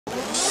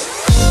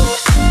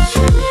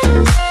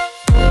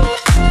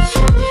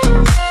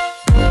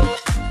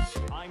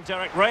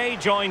Derek Ray,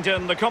 joined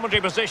in the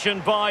commentary position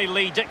by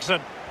Lee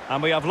Dixon.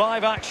 And we have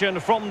live action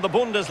from the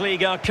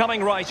Bundesliga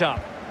coming right up.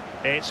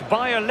 It's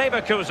Bayer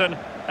Leverkusen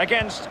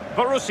against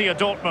Borussia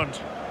Dortmund.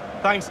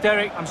 Thanks,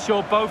 Derek. I'm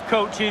sure both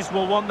coaches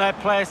will want their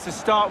players to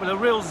start with a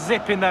real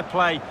zip in their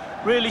play.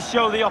 Really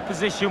show the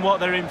opposition what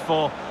they're in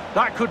for.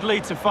 That could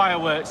lead to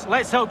fireworks.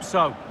 Let's hope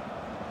so.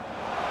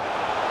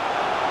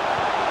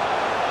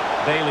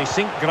 Bailey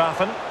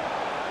Sinkgrafen.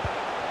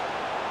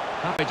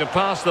 Happy to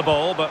pass the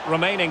ball, but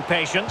remaining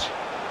patient.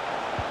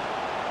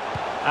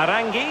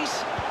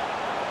 Arangis.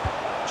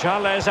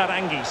 Charles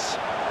Arangis.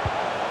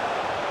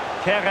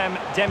 Kerem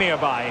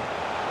Demirbay.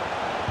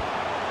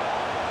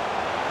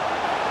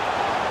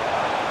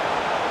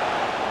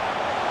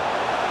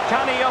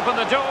 Can he open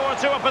the door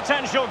to a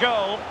potential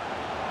goal?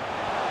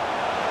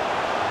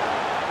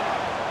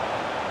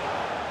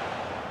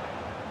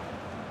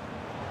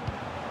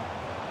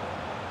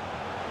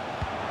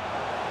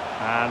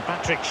 And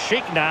Patrick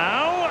Schick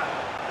now.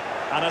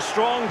 And a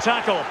strong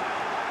tackle.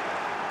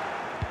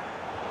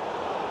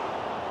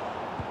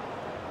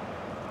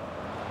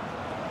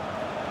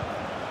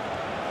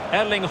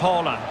 Erling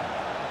Haaland.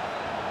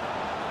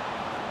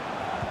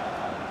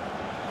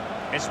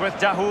 It's with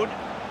Dahoud.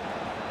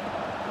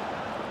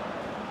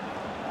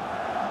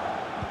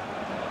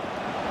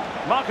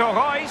 Marco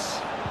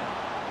Reus.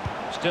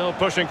 Still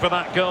pushing for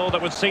that goal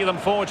that would see them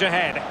forge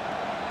ahead.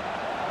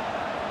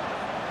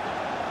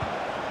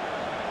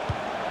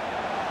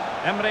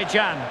 Emre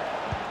Can.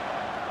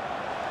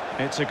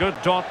 It's a good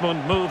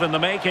Dortmund move in the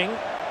making.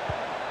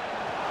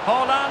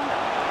 Haaland.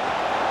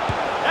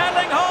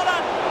 Erling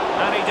Haaland.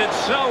 And he did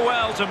so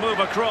well to move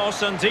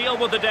across and deal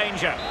with the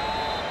danger.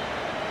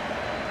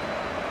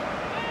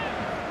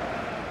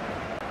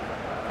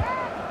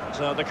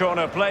 So the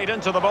corner played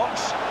into the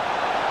box.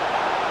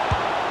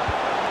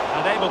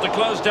 And able to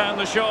close down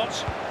the shot.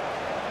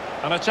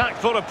 An attack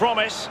full of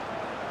promise.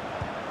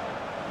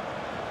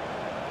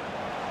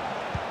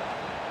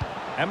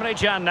 Emre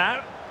Can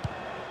now.